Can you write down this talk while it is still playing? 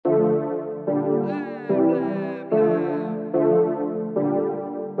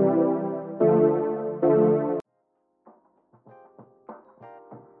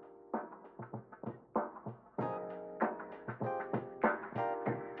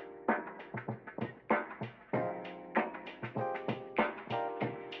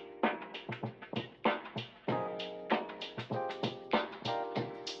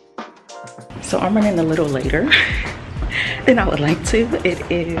So I'm running a little later than I would like to. It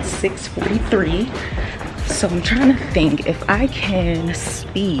is 6:43. So I'm trying to think if I can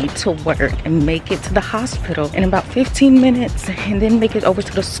speed to work and make it to the hospital in about 15 minutes and then make it over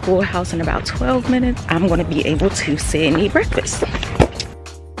to the schoolhouse in about 12 minutes, I'm gonna be able to sit and eat breakfast.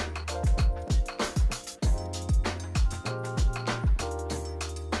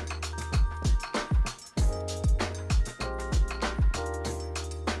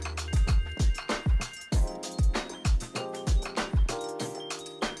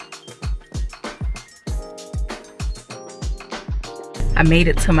 I made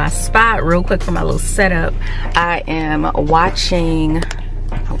it to my spot real quick for my little setup. I am watching,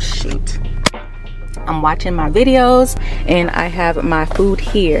 oh shoot. I'm watching my videos and I have my food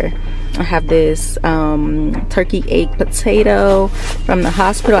here. I have this turkey egg potato from the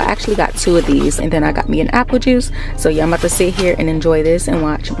hospital. I actually got 2 of these and then I got me an apple juice. So yeah, I'm about to sit here and enjoy this and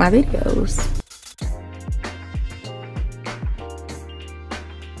watch my videos.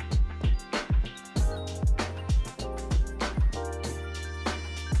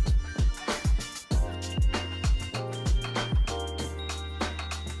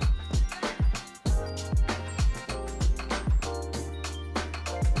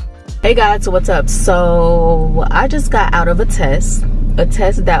 Hey guys, what's up? So I just got out of a test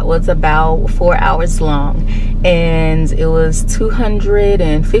that was about 4 hours long, and it was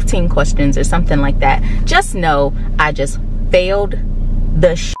 215 questions or something like that. Just know I just failed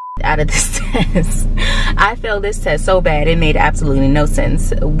the shit out of this test. I failed this test so bad it made absolutely no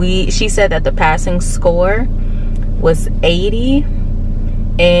sense. She said that the passing score was 80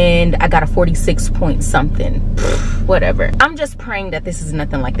 and I got a 46 point something. Whatever. I'm just praying that this is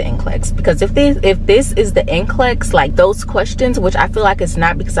nothing like the NCLEX, because if this is the NCLEX, like those questions, which I feel like it's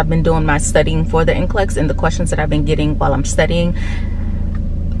not, because I've been doing my studying for the NCLEX, and the questions that I've been getting while I'm studying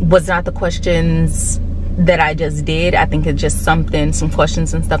was not the questions that I just did. I think it's just some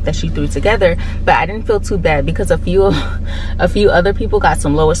questions and stuff that she threw together, but I didn't feel too bad because a few other people got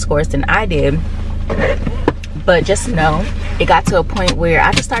some lower scores than I did. But just know, it got to a point where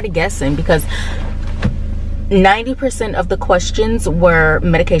I just started guessing, because 90% of the questions were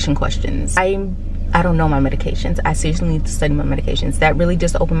medication questions. I don't know my medications. I seriously need to study my medications. That really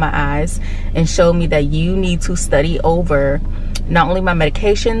just opened my eyes and showed me that you need to study over not only my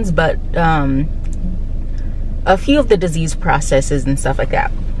medications, but a few of the disease processes and stuff like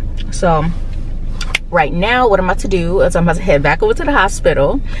that. So right now, what I'm about to do is I'm about to head back over to the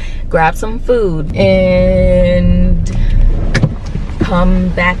hospital, grab some food, and come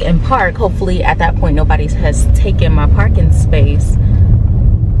back and park. Hopefully at that point nobody has taken my parking space,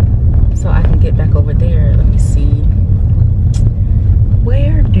 so I can get back over there. Let me see.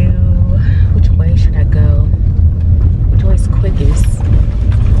 Which way should I go? Which way is quickest?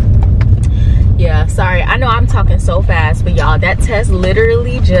 Yeah, sorry. I know I'm talking so fast, but y'all, that test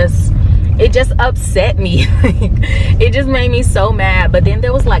literally just upset me. It just made me so mad. But then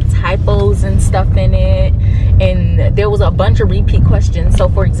there was like typos and stuff in it, and there was a bunch of repeat questions. So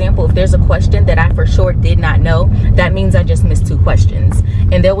for example, if there's a question that I for sure did not know, that means I just missed 2 questions,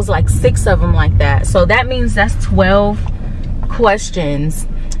 and there was like 6 of them like that. So that means that's 12 questions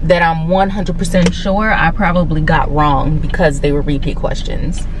that I'm 100% sure I probably got wrong because they were repeat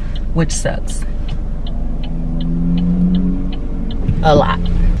questions, which sucks a lot.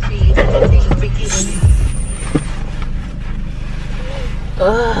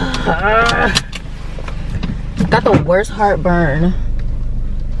 Got the worst heartburn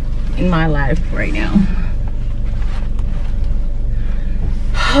in my life right now.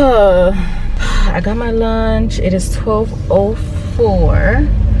 I got my lunch. It is 12:04.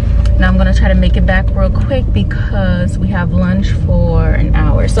 Now I'm gonna try to make it back real quick because we have lunch for an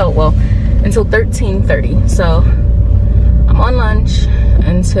hour. So, well, until 13:30. So I'm on lunch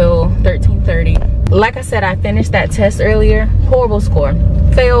until 13:30. Like I said, I finished that test earlier. Horrible score.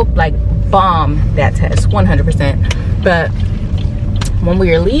 Failed, like bomb that test, 100%. But when we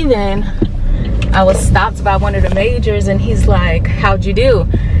were leaving, I was stopped by one of the majors, and he's like, "How'd you do?"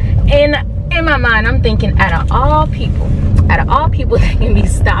 And in my mind, I'm thinking, out of all people that can be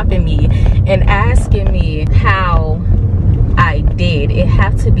stopping me and asking me how I did, it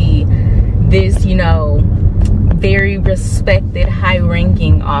have to be this, you know, very respected,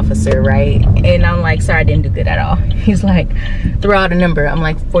 high-ranking officer, right? And I'm like, sorry, I didn't do good at all. He's like, throw out a number. I'm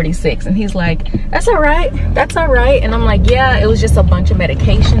like 46, and he's like, that's all right, that's all right. And I'm like, yeah, it was just a bunch of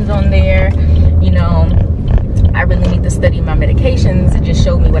medications on there, you know. I really need to study my medications. It just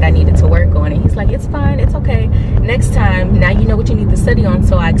showed me what I needed to work on. And he's like, it's fine, it's okay. Next time, now you know what you need to study on,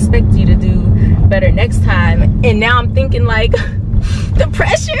 so I expect you to do better next time. And now I'm thinking, like, the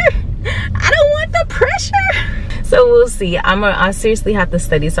pressure I don't want the pressure. So we'll see. I seriously have to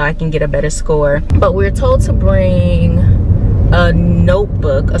study so I can get a better score. But we're told to bring a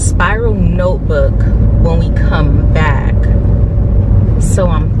notebook, a spiral notebook, when we come back. So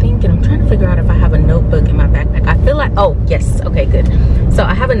I'm trying to figure out if I have a notebook in my backpack. I feel like, oh yes, okay, good. So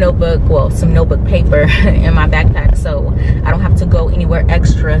I have a notebook, well, some notebook paper in my backpack, so I don't have to go anywhere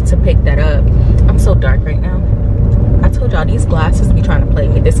extra to pick that up. I'm so dark right now. I told y'all these glasses be trying to play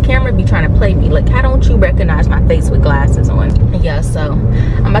me. This camera be trying to play me. Like, how don't you recognize my face with glasses on? Yeah, so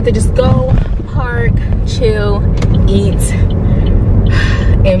I'm about to just go park, chill, eat,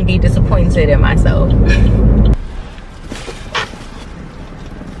 and be disappointed in myself.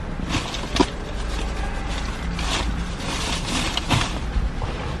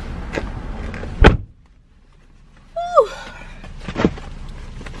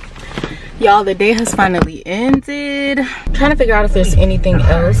 Y'all, the day has finally ended. I'm trying to figure out if there's anything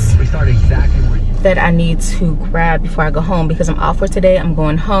else that I need to grab before I go home, because I'm off for today. I'm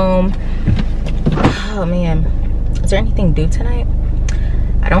going home. Oh man, is there anything due tonight?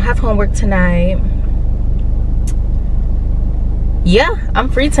 I don't have homework tonight. Yeah, I'm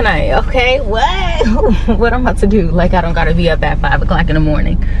free tonight. Okay, what I'm about to do? Like, I don't gotta be up at 5 o'clock in the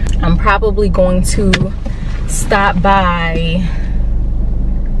morning. I'm probably going to stop by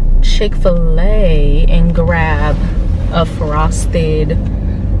Chick-fil-A and grab a frosted,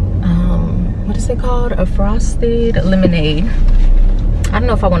 what is it called? A frosted lemonade. I don't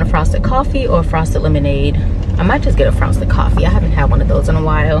know if I want a frosted coffee or a frosted lemonade. I might just get a frosted coffee. I haven't had one of those in a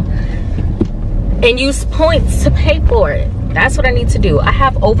while. And use points to pay for it. That's what I need to do. I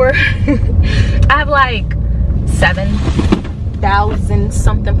have over, I have like 7,000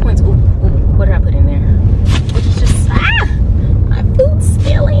 something points. Ooh, what did I put in there? Which is just, my food's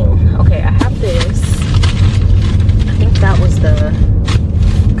spilling. Okay, I have this. I think that was the,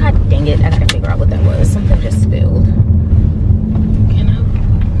 god dang it, I gotta figure out what that was. Something just spilled. Can I,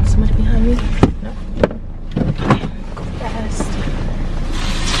 somebody behind me? No. Okay, go fast.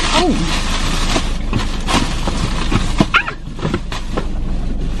 Oh.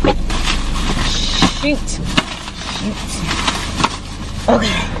 Shoot.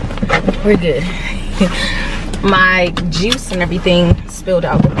 Okay, we're good. My juice and everything spilled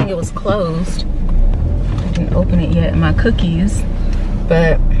out. Good thing it was closed. I didn't open it yet. My cookies.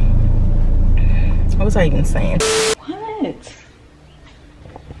 But what was I even saying? What?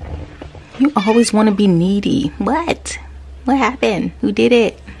 You always want to be needy. What? What happened? Who did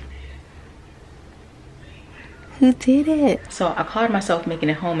it? Who did it? So I caught myself making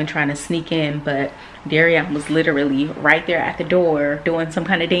it home and trying to sneak in, but Dariyon was literally right there at the door doing some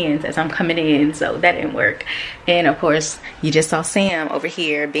kind of dance as I'm coming in, so that didn't work. And of course, you just saw Sam over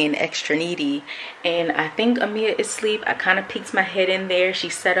here being extra needy. And I think Amia is asleep. I kind of peeked my head in there. She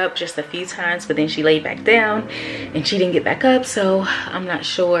sat up just a few times, but then she laid back down and she didn't get back up, so I'm not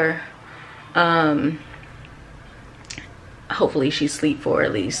sure. Hopefully she's asleep for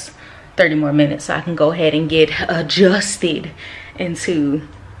at least 30 more minutes so I can go ahead and get adjusted into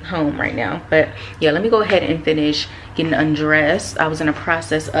home right now. But yeah, let me go ahead and finish getting undressed. I was in a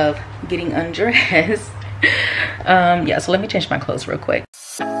process of getting undressed. Yeah, so let me change my clothes real quick.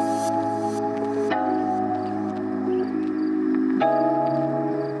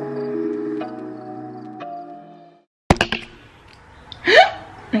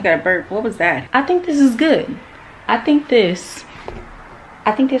 I got a burp. What was that? I think this is good. I think this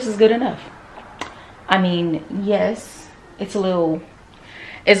is good enough. I mean, yes, it's a little,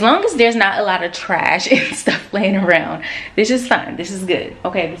 as long as there's not a lot of trash and stuff laying around, this is fine. This is good.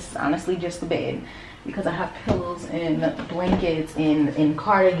 Okay, this is honestly just the bed, because I have pillows and blankets and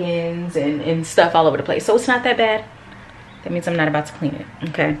cardigans and stuff all over the place. So it's not that bad. That means I'm not about to clean it,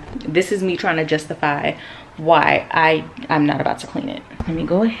 okay? This is me trying to justify why I'm not about to clean it. Let me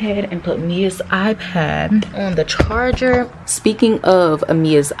go ahead and put Mia's iPad on the charger. Speaking of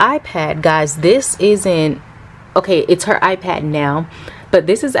Mia's iPad, guys, this isn't, okay, it's her iPad now, but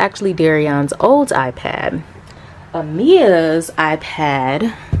this is actually Dariyon's old iPad. Mia's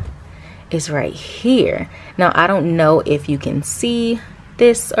iPad is right here. Now, I don't know if you can see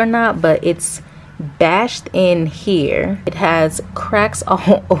this or not, but it's bashed in here. It has cracks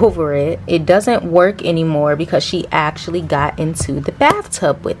all over it. It doesn't work anymore because she actually got into the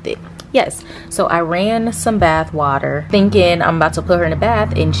bathtub with it. Yes, so I ran some bath water thinking I'm about to put her in a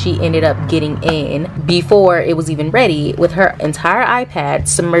bath, and she ended up getting in before it was even ready with her entire iPad,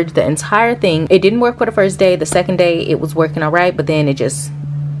 submerged the entire thing. It didn't work for the first day. The second day it was working all right, but then it was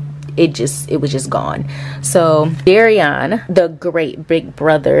just gone. So Dariyon, the great big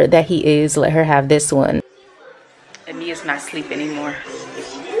brother that he is, let her have this one. Amia's not asleep anymore.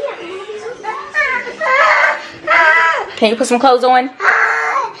 Can you put some clothes on?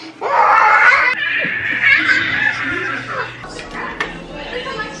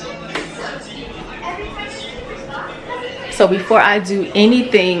 So before I do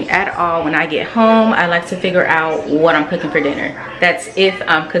anything at all, when I get home, I like to figure out what I'm cooking for dinner. That's if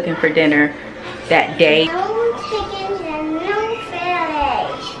I'm cooking for dinner that day. No chicken and no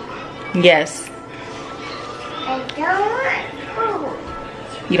fish. Yes. I don't want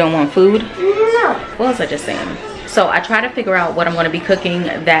food. You don't want food? No. What was I just saying? So I try to figure out what I'm going to be cooking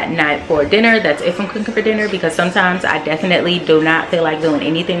that night for dinner. That's if I'm cooking for dinner, because sometimes I definitely do not feel like doing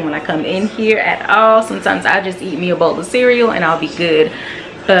anything when I come in here at all. Sometimes I just eat me a bowl of cereal and I'll be good.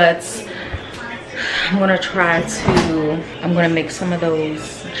 But I'm going to try to, I'm going to make some of those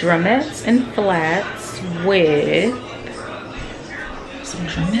drumettes and flats with some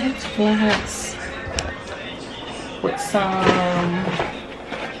drumettes, flats with some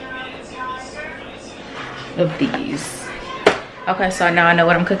of these. Okay, so now I know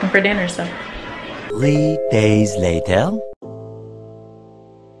what I'm cooking for dinner. So 3 days later.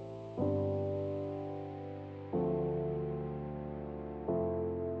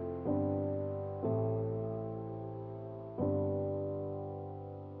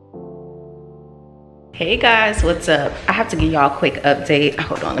 hey guys, what's up? I have to give y'all a quick update.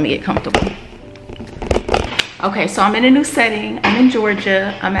 Hold on, let me get comfortable. Okay, so I'm in a new setting. I'm in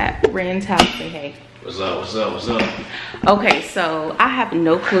Georgia. I'm at Ren's house. Say hey. What's up, what's up, what's up? Okay, so I have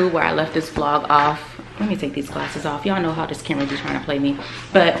no clue where I left this vlog off. Let me take these glasses off. Y'all know how this camera be trying to play me.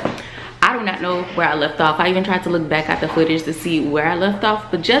 But I do not know where I left off. I even tried to look back at the footage to see where I left off.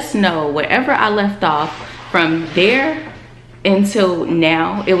 But just know, wherever I left off, from there until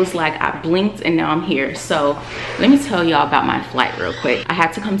now, it was like I blinked and now I'm here. So let me tell y'all about my flight real quick. I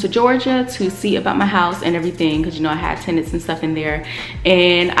had to come to Georgia to see about my house and everything, because you know I had tenants and stuff in there,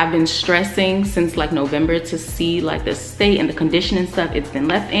 and I've been stressing since like November to see like the state and the condition and stuff it's been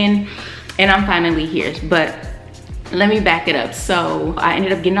left in, and I'm finally here. But let me back it up. So I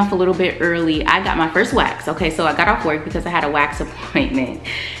ended up getting off a little bit early. I got my first wax. Okay, so I got off work because I had a wax appointment,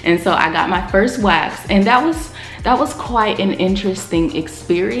 and so I got my first wax, and that was quite an interesting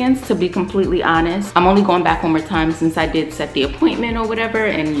experience, to be completely honest. I'm only going back one more time since I did set the appointment or whatever,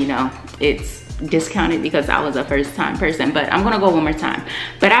 and you know, it's discounted because I was a first time person, but I'm gonna go one more time.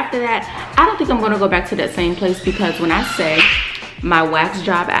 But after that, I don't think I'm gonna go back to that same place, because when I say my wax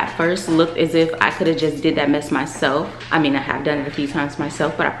job at first looked as if I could have just did that mess myself. I mean, I have done it a few times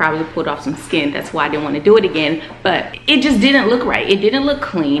myself, but I probably pulled off some skin. That's why I didn't want to do it again. But it just didn't look right. It didn't look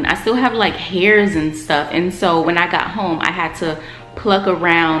clean. I still have like hairs and stuff. And so when I got home, I had to pluck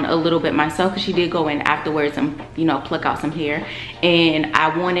around a little bit myself, because she did go in afterwards and, you know, pluck out some hair, and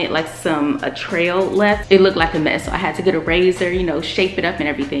I wanted like a trail left. It looked like a mess, so I had to get a razor, you know, shape it up and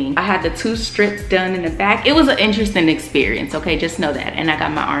everything. I had the 2 strips done in the back. It was an interesting experience, okay, just know that. And I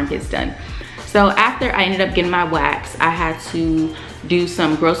got my armpits done. So after I ended up getting my wax, I had to do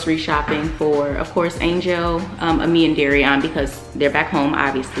some grocery shopping for, of course, Angel, Amia, and Dariyon, because they're back home,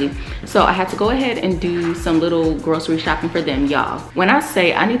 obviously. So I had to go ahead and do some little grocery shopping for them, y'all. When I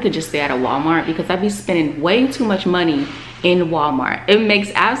say I need to just stay at a Walmart, because I be spending way too much money in Walmart. It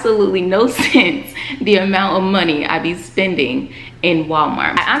makes absolutely no sense, the amount of money I be spending in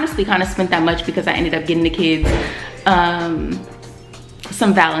Walmart. I honestly kind of spent that much because I ended up getting the kids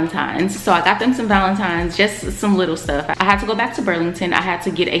some Valentines. So I got them some Valentines, just some little stuff. I had to go back to Burlington. I had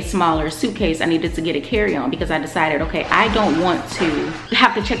to get a smaller suitcase. I needed to get a carry-on, because I decided, okay, I don't want to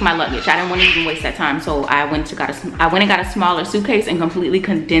have to check my luggage. I didn't want to even waste that time. So I went and got a smaller suitcase and completely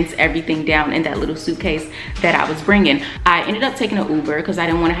condensed everything down in that little suitcase that I was bringing. I ended up taking an Uber because I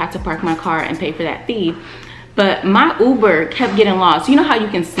didn't want to have to park my car and pay for that fee. But my Uber kept getting lost. You know how you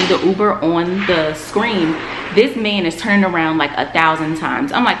can see the Uber on the screen? This man is turning around like 1,000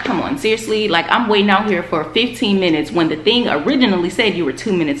 times. I'm like, come on, seriously? Like, I'm waiting out here for 15 minutes when the thing originally said you were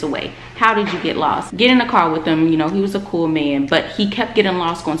 2 minutes away. How did you get lost? Get in the car with him. You know, he was a cool man, but he kept getting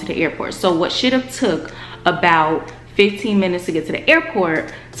lost going to the airport. So what should have took about 15 minutes to get to the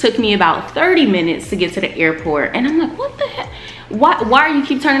airport took me about 30 minutes to get to the airport. And I'm like, what the heck? Why are you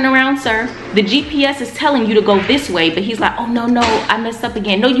keep turning around, sir? The GPS is telling you to go this way, but he's like, oh no, I messed up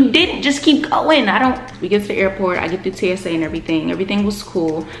again. No, you didn't, just keep going. We get to the airport, I get through TSA and everything was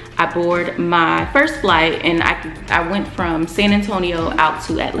cool. I board my first flight, and I went from San Antonio out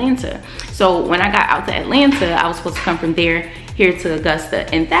to Atlanta. So when I got out to Atlanta, I was supposed to come from there here to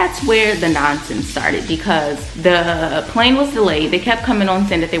Augusta, and that's where the nonsense started, because the plane was delayed. They kept coming on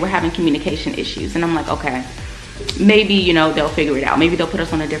saying that they were having communication issues, and I'm like, okay, maybe, you know, they'll figure it out. Maybe they'll put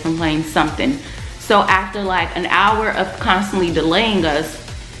us on a different plane, something. So after like an hour of constantly delaying us,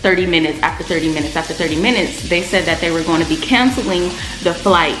 30 minutes after 30 minutes after 30 minutes, they said that they were going to be canceling the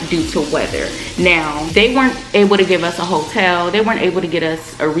flight due to weather. Now, they weren't able to give us a hotel. They weren't able to get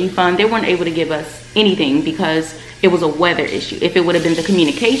us a refund. They weren't able to give us anything because it was a weather issue. If it would have been the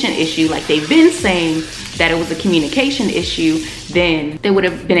communication issue, like they've been saying that it was a communication issue, then they would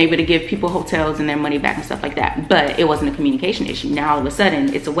have been able to give people hotels and their money back and stuff like that. But it wasn't a communication issue. Now all of a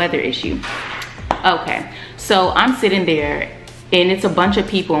sudden, it's a weather issue. Okay, so I'm sitting there and it's a bunch of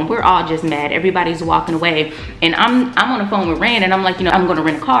people and we're all just mad. Everybody's walking away and I'm on the phone with Rand and I'm like, you know, I'm gonna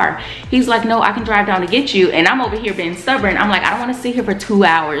rent a car. He's like, no, I can drive down to get you. And I'm over here being stubborn. I'm like, I don't wanna sit here for 2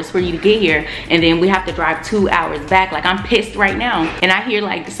 hours for you to get here and then we have to drive 2 hours back. Like, I'm pissed right now. And I hear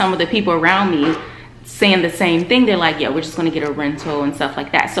like some of the people around me saying the same thing. They're like, yeah, we're just gonna get a rental and stuff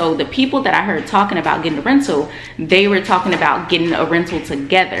like that. So the people that I heard talking about getting a rental, they were talking about getting a rental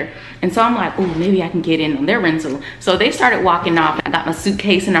together. And so I'm like, oh, maybe I can get in on their rental. So they started walking off. I got my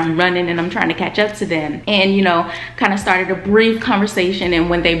suitcase and I'm running and I'm trying to catch up to them. And, you know, kind of started a brief conversation. And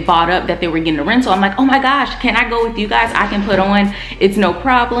when they brought up that they were getting a rental, I'm like, oh my gosh, can I go with you guys? I can put on, it's no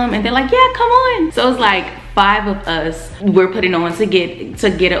problem. And they're like, yeah, come on. So it's like 5 of us were putting on to get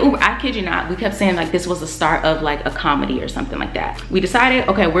an Uber. I kid you not, we kept saying like this was the start of like a comedy or something like that. We decided,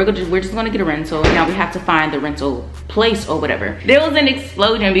 okay, we're just gonna get a rental. Now we have to find the rental place or whatever. There was an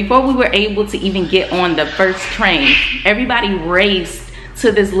explosion. Before we were able to even get on the first train, everybody raced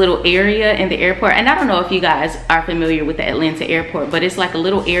to this little area in the airport. And I don't know if you guys are familiar with the Atlanta airport, but it's like a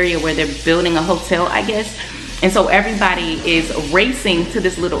little area where they're building a hotel, I guess. And so everybody is racing to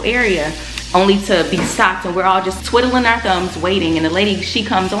this little area only to be stopped, and we're all just twiddling our thumbs waiting. And the lady, she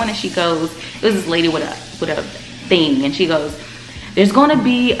comes on and she goes, it was this lady with a thing, and she goes, there's gonna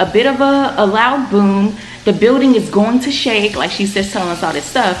be a bit of a loud boom, the building is going to shake. Like, she's just telling us all this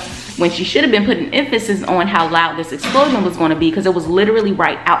stuff when she should have been putting emphasis on how loud this explosion was going to be, because it was literally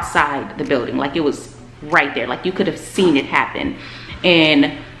right outside the building. Like, it was right there, like you could have seen it happen.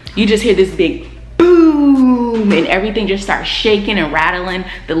 And you just hear this big boom and everything just starts shaking and rattling.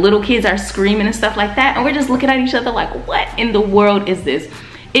 The little kids are screaming and stuff like that, and we're just looking at each other like, what in the world is this?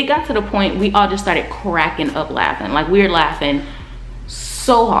 It got to the point we all just started cracking up laughing. Like, we were laughing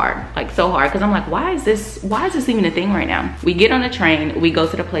so hard, like so hard, because I'm like, why is this even a thing right now? We get on a train, we go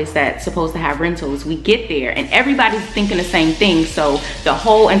to the place that's supposed to have rentals. We get there and everybody's thinking the same thing. So the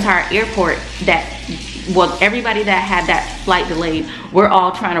whole entire airport, well, everybody that had that flight delayed, we're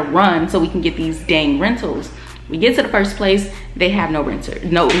all trying to run so we can get these dang rentals. We get to the first place, they have no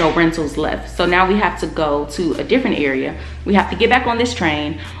rentals left. So now we have to go to a different area. We have to get back on this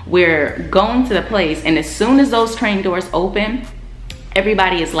train. We're going to the place, and as soon as those train doors open,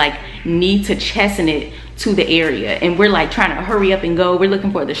 everybody is like knee to chesting it to the area, and we're like trying to hurry up and go. We're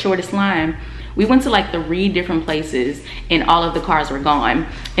looking for the shortest line. We went to like 3 different places and all of the cars were gone.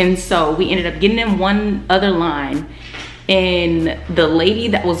 And so we ended up getting in one other line, and the lady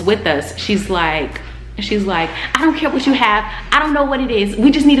that was with us, she's like, I don't care what you have, I don't know what it is,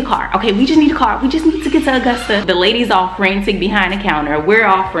 we just need a car. Okay, we just need a car, we just need to get to Augusta. The lady's all frantic behind the counter, we're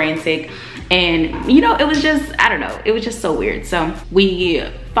all frantic. And you know, it was just, I don't know, it was just so weird. So we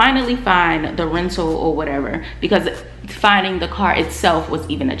finally find the rental or whatever, because finding the car itself was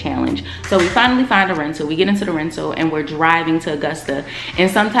even a challenge. So we finally find a rental, we get into the rental, and we're driving to Augusta. In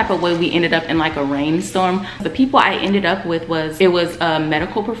some type of way, we ended up in like a rainstorm. The people I ended up with was a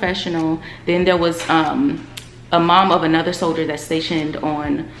medical professional. Then there was a mom of another soldier that's stationed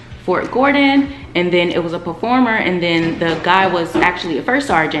on Fort Gordon. And then it was a performer. And then the guy was actually a first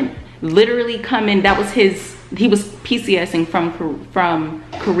sergeant, literally coming, that was he was PCSing from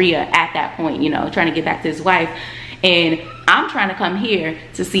Korea at that point, you know, trying to get back to his wife. And I'm trying to come here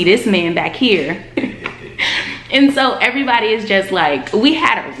to see this man back here. And so everybody is just like, we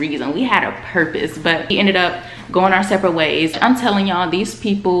had a reason, we had a purpose, but we ended up going our separate ways. I'm telling y'all, these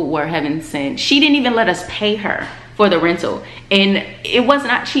people were heaven sent. She didn't even let us pay her for the rental, and it was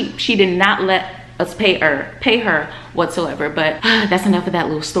not cheap. She did not let us pay her whatsoever. But that's enough of that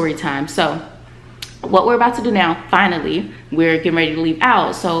little story time. So what we're about to do now, finally, we're getting ready to leave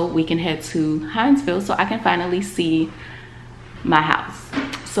out so we can head to Hinesville so I can finally see my house.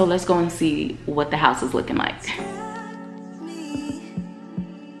 So let's go and see what the house is looking like.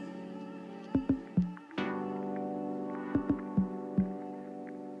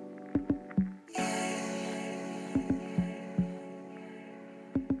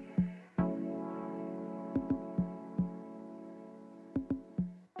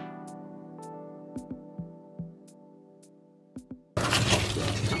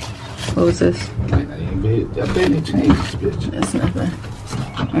 What was this? I barely changed this bitch. That's nothing.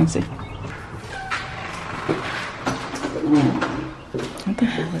 Let me see. I the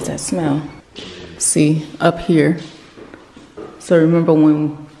hell is that smell? See, up here. So remember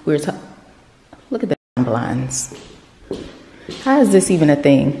when we were talking, look at the blinds. How is this even a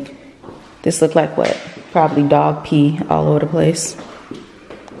thing? This look like what? Probably dog pee all over the place.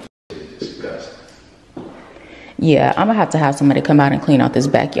 Yeah, I'm gonna have to have somebody come out and clean out this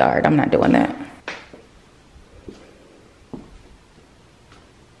backyard. I'm not doing that.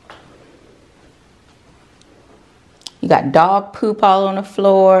 You got dog poop all on the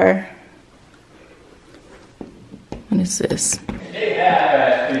floor. What is this?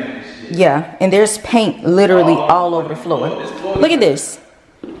 Yeah, and there's paint literally all over the floor. Look at this.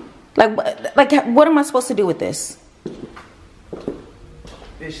 Like what am I supposed to do with this?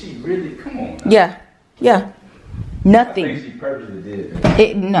 Did she really? Come on. Yeah, yeah. Nothing. I think she purposely did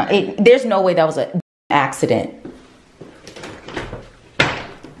that. There's no way that was an accident.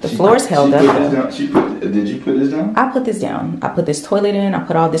 The floor's held up. Did you put this down? I put this down. I put this toilet in. I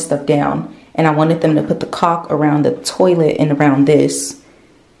put all this stuff down. And I wanted them to put the caulk around the toilet and around this.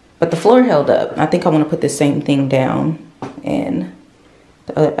 But the floor held up. I think I want to put the same thing down in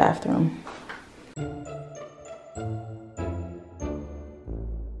the other bathroom.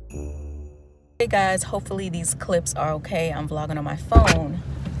 Hey guys, hopefully these clips are okay. I'm vlogging on my phone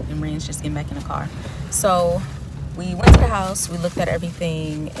and Rain's just getting back in the car. So we went to the house, we looked at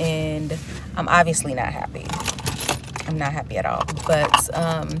everything, and I'm obviously not happy. I'm not happy at all. But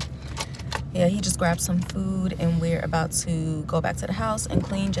yeah, he just grabbed some food and we're about to go back to the house and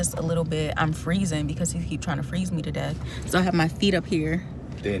clean just a little bit. I'm freezing because he keeps trying to freeze me to death. So I have my feet up here.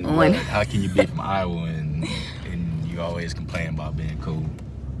 Then how can you be from Iowa and you always complain about being cold?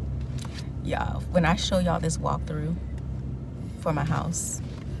 Yeah, when I show y'all this walkthrough for my house,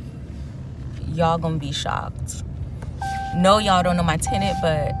 y'all gonna be shocked. No, y'all don't know my tenant,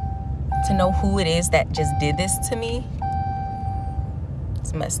 but to know who it is that just did this to me,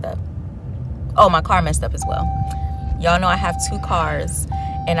 it's messed up. Oh, my car messed up as well. Y'all know I have 2 cars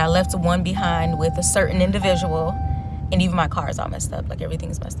and I left one behind with a certain individual, and even my car is all messed up. Like,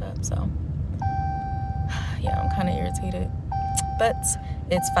 everything's messed up. So yeah, I'm kind of irritated, but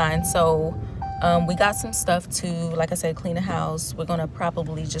it's fine. So we got some stuff to, like I said, clean the house. We're gonna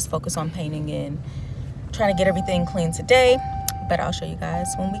probably just focus on painting and trying to get everything clean today, but I'll show you guys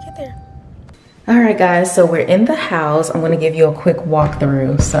when we get there. All right guys, so we're in the house. I'm gonna give you a quick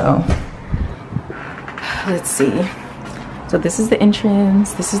walkthrough. So let's see. So this is the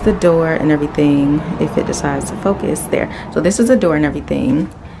entrance, this is the door and everything, if it decides to focus there. So this is the door and everything,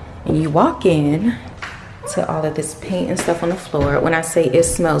 and you walk in to all of this paint and stuff on the floor. When I say it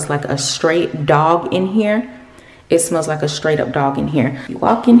smells like a straight dog in here, it smells like a straight up dog in here. You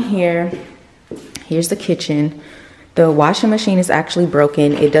walk in here, here's the kitchen. The washing machine is actually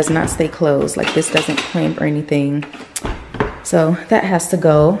broken. It does not stay closed. Like, this doesn't clamp or anything. So that has to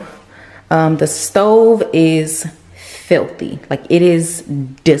go. The stove is filthy. Like, it is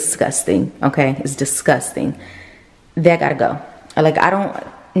disgusting. Okay, it's disgusting. That gotta go. Like, I don't,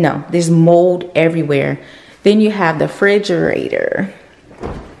 no, there's mold everywhere. Then you have the refrigerator.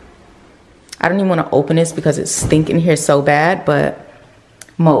 I don't even want to open this because it's stinking here so bad, but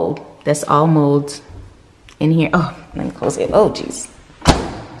mold. That's all mold in here. Oh, let me close it. Oh, jeez.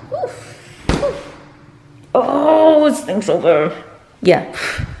 Oh, it stinks so bad. Yeah,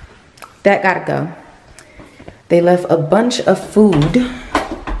 that gotta go. They left a bunch of food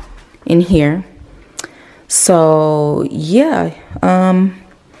in here. So yeah,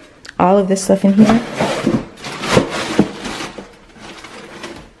 all of this stuff in here.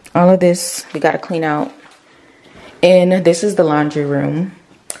 All of this we gotta clean out. And this is the laundry room.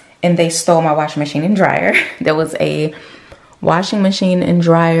 And they stole my washing machine and dryer. There was a washing machine and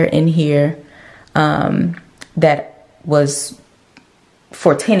dryer in here that was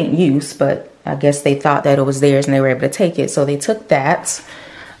for tenant use, but I guess they thought that it was theirs and they were able to take it. So they took that.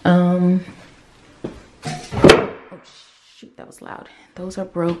 Oh shoot, that was loud. Those are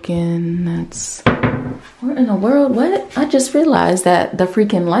broken. That's, what in the world? What? I just realized that the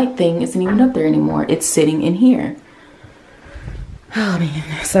freaking light thing isn't even up there anymore. It's sitting in here. Oh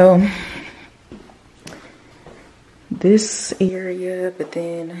man. So this area, but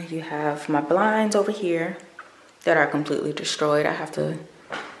then you have my blinds over here that are completely destroyed. I have to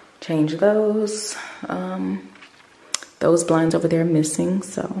change those. Those blinds over there are missing,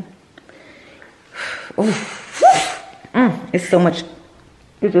 so it's so much,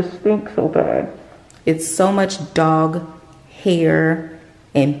 it just stinks so bad. It's so much dog hair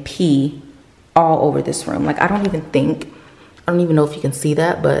and pee all over this room. Like, I don't even know if you can see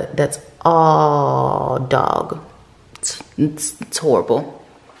that, but that's all dog. It's horrible.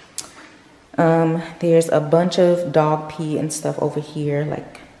 There's a bunch of dog pee and stuff over here,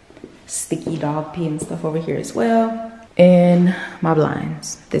 like sticky dog pee and stuff over here as well. And my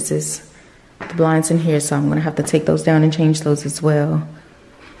blinds. This is the blinds in here, so I'm gonna have to take those down and change those as well.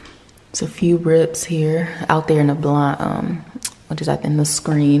 There's a few rips here out there in the blind, what is that, in the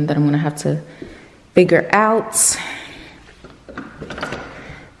screen that I'm gonna have to figure out.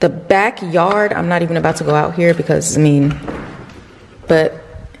 The backyard, I'm not even about to go out here because, I mean, but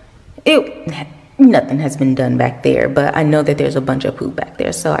nothing has been done back there, but I know that there's a bunch of poop back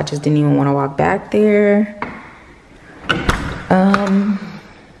there, so I just didn't even want to walk back there.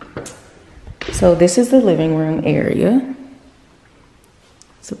 So this is the living room area.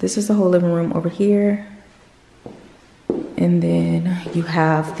 So this is the whole living room over here. And then you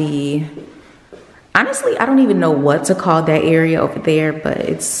have the, honestly, I don't even know what to call that area over there, but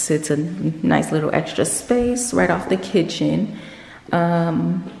it's a nice little extra space right off the kitchen.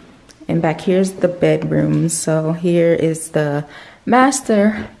 And back here's the bedroom. So here is the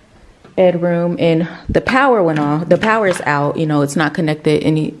master bedroom, and the power went off. The power is out. You know, it's not connected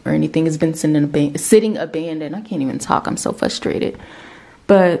or anything. It's been sitting abandoned. I can't even talk. I'm so frustrated.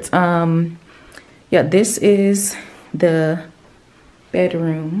 But yeah, this is the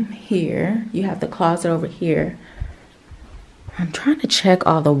bedroom here. You have the closet over here. I'm trying to check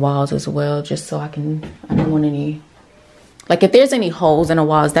all the walls as well, just so I don't want any, like if there's any holes in the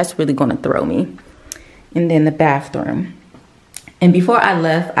walls, that's really going to throw me. And then the bathroom. And before I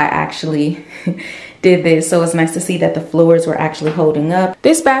left, I actually did this. So it's nice to see that the floors were actually holding up.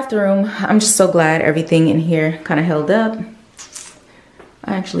 This bathroom, I'm just so glad everything in here kind of held up.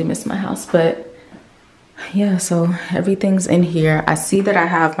 I actually missed my house, but yeah, so everything's in here. I see that I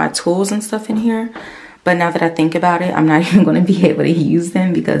have my tools and stuff in here, but now that I think about it, I'm not even going to be able to use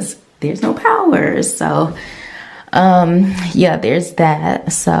them because there's no power. So yeah, there's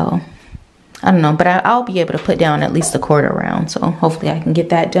that. So I don't know, but I'll be able to put down at least a quarter round. So hopefully I can get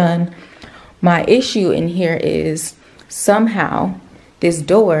that done. My issue in here is somehow this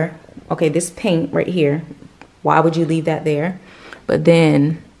door, okay, this paint right here, why would you leave that there? But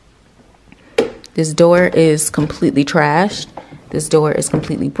then this door is completely trashed. This door is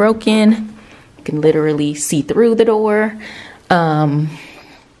completely broken. You can literally see through the door. And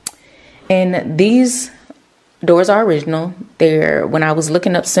these doors are original. When I was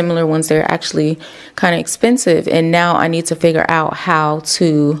looking up similar ones, they're actually kind of expensive. And now I need to figure out how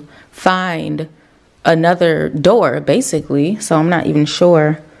to find another door, basically. So I'm not even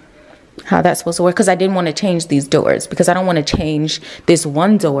sure how that's supposed to work, because I didn't want to change these doors, because I don't want to change this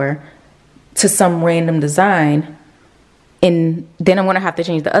one door to some random design, and then I'm going to have to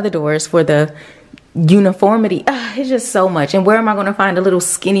change the other doors for the uniformity. It's just so much. And where am I going to find a little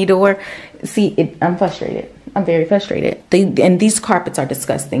skinny door? See, I'm frustrated. I'm very frustrated. And these carpets are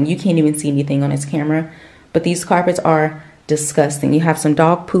disgusting. You can't even see anything on this camera, but these carpets are disgusting. You have some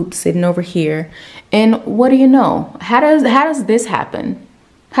dog poop sitting over here, and what do you know? How does this happen?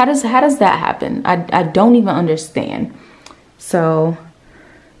 How does that happen? I don't even understand. So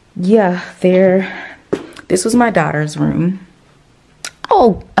yeah, this was my daughter's room.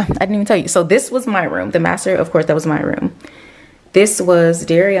 Oh, I didn't even tell you. So this was my room. The master, of course, that was my room. This was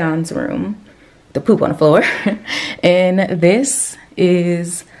Darion's room. The poop on the floor. And this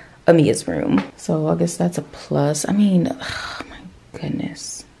is Amia's room. So I guess that's a plus. I mean, oh my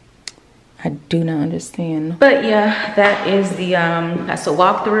goodness. I do not understand. But yeah, that is that's a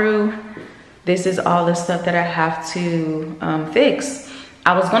walkthrough. This is all the stuff that I have to fix.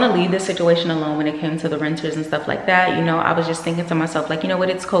 I was gonna leave this situation alone when it came to the renters and stuff like that. You know, I was just thinking to myself, like, you know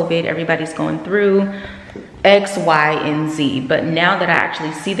what, it's COVID, everybody's going through X, Y, and Z. But now that I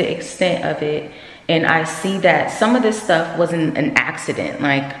actually see the extent of it, and I see that some of this stuff wasn't an accident,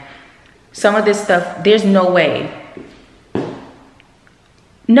 like some of this stuff, there's no way.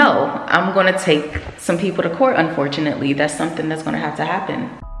 No, I'm gonna take some people to court, unfortunately. That's something that's gonna have to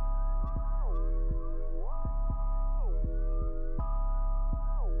happen.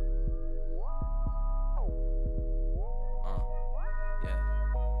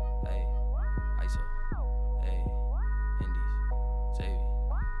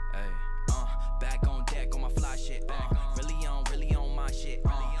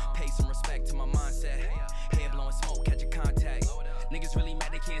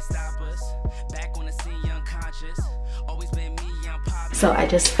 So I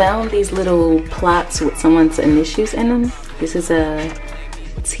just found these little plots with someone's initials in them. This is a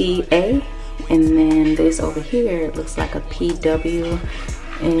TA, and then this over here, it looks like a PW,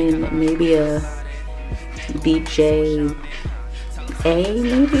 and maybe a BJA,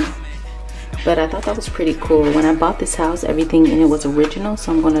 maybe. but I thought that was pretty cool. When I bought this house, everything in it was original,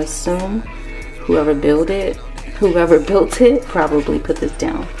 so I'm gonna assume whoever built it probably put this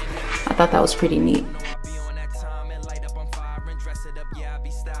down. I thought that was pretty neat.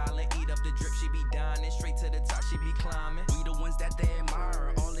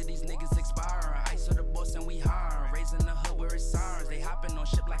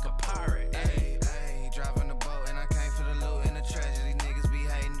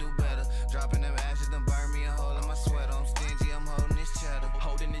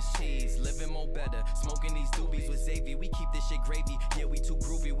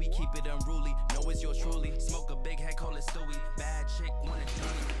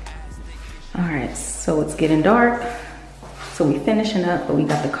 Alright, so it's getting dark. So we finishing up, but we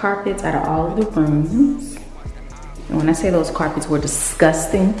got the carpets out of all of the rooms. And when I say those carpets were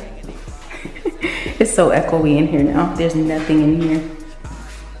disgusting, it's so echoey in here now. There's nothing in here.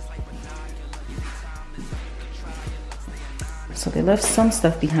 So they left some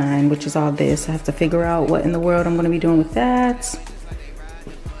stuff behind, which is all this. I have to figure out what in the world I'm gonna be doing with that.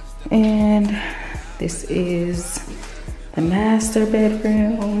 And this is the master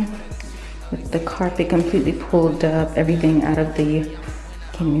bedroom with the carpet completely pulled up, everything out of the,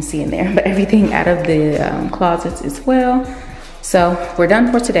 can't even see in there, but everything out of the closets as well. So we're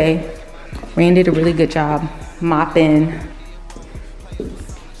done for today. Rand did a really good job mopping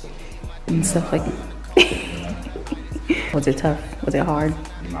and stuff like that. Was it tough? Was it hard?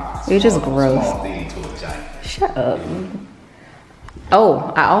 It was just gross. Shut up.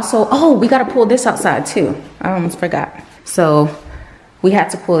 Oh, we gotta pull this outside too. I almost forgot. So we had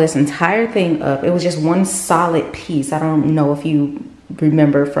to pull this entire thing up. It was just one solid piece. I don't know if you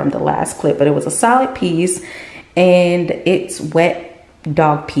remember from the last clip, but it was a solid piece and it's wet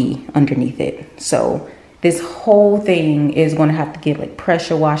dog pee underneath it. So this whole thing is gonna have to get like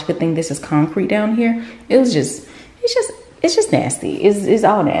pressure washed. Good thing this is concrete down here. It's just nasty. It's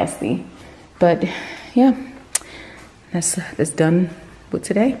all nasty. But yeah, that's done with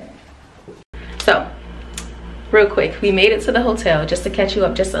today. So real quick, we made it to the hotel. Just to catch you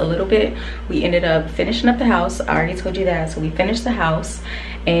up just a little bit, we ended up finishing up the house. I already told you that. So we finished the house,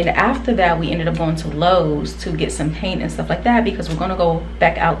 and after that we ended up going to Lowe's to get some paint and stuff like that, because we're gonna go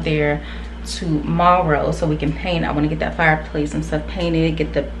back out there tomorrow so we can paint. I want to get that fireplace and stuff painted,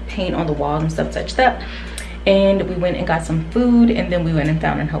 get the paint on the walls and stuff touched up. And we went and got some food, and then we went and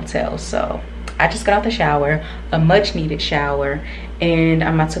found a hotel. So I just got out the shower, a much needed shower, and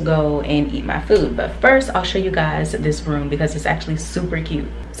I'm about to go and eat my food. But first, I'll show you guys this room because it's actually super cute.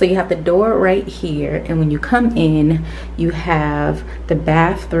 So you have the door right here, and when you come in, you have the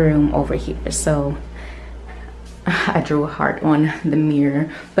bathroom over here. So I drew a heart on the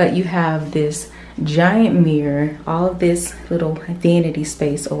mirror, but you have this giant mirror, all of this little vanity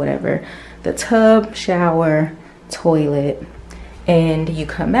space or whatever, the tub, shower, toilet. And you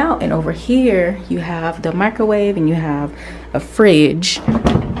come out, and over here you have the microwave and you have a fridge.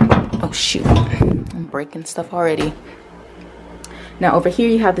 Oh shoot, I'm breaking stuff already. Now over here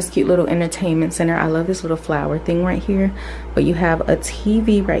you have this cute little entertainment center. I love this little flower thing right here. But you have a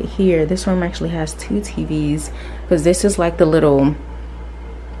TV right here. This room actually has 2 TVs because this is like the little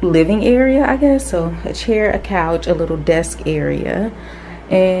living area, I guess. So a chair, a couch, a little desk area.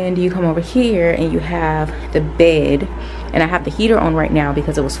 And you come over here and you have the bed, and I have the heater on right now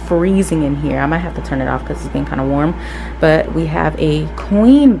because it was freezing in here. I might have to turn it off because it's been kind of warm. But we have a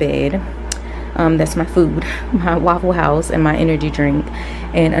queen bed. That's my food, my Waffle House and my energy drink,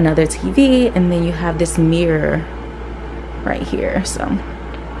 and another TV. And then you have this mirror right here. So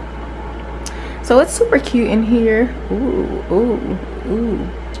it's super cute in here. Ooh, ooh, ooh,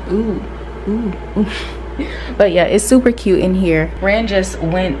 ooh, ooh, ooh. But yeah, it's super cute in here. Rand just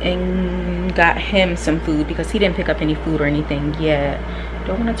went and got him some food because he didn't pick up any food or anything yet.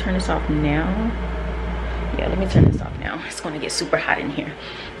 Do I want to turn this off now? Yeah, let me turn this off now. It's going to get super hot in here.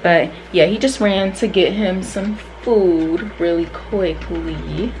 But yeah, he just ran to get him some food really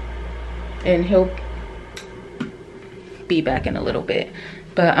quickly, and he'll be back in a little bit.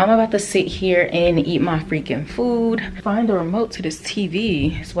 But I'm about to sit here and eat my freaking food. Find the remote to this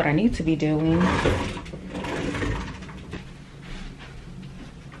TV is what I need to be doing.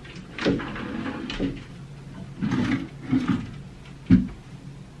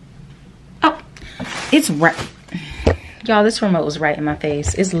 Oh, it's right. Y'all, this remote was right in my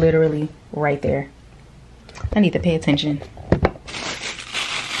face. It's literally right there. I need to pay attention.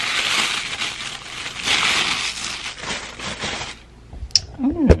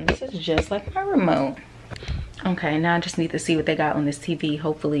 This is just like my remote. Okay, now I just need to see what they got on this TV.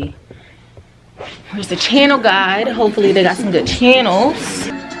 Hopefully, where's the channel guide? Hopefully they got some good channels.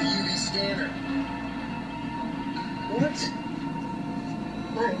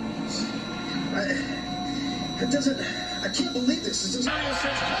 I can't believe this. This is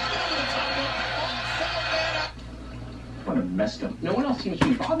What a messed up. No one else seems to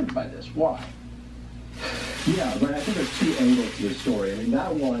be bothered by this. Why? Yeah, but I think there's two angles to the story. I mean,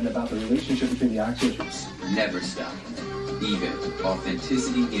 that one about the relationship between the actors. Never stop. Even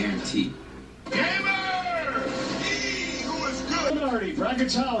authenticity guaranteed. Minority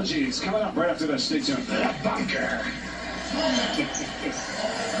bracketology is coming up right after this. Stay tuned. The bunker.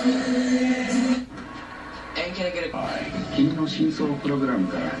 And can I get a...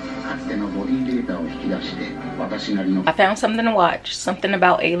 I found something to watch. Something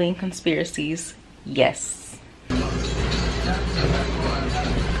about alien conspiracies. Yes.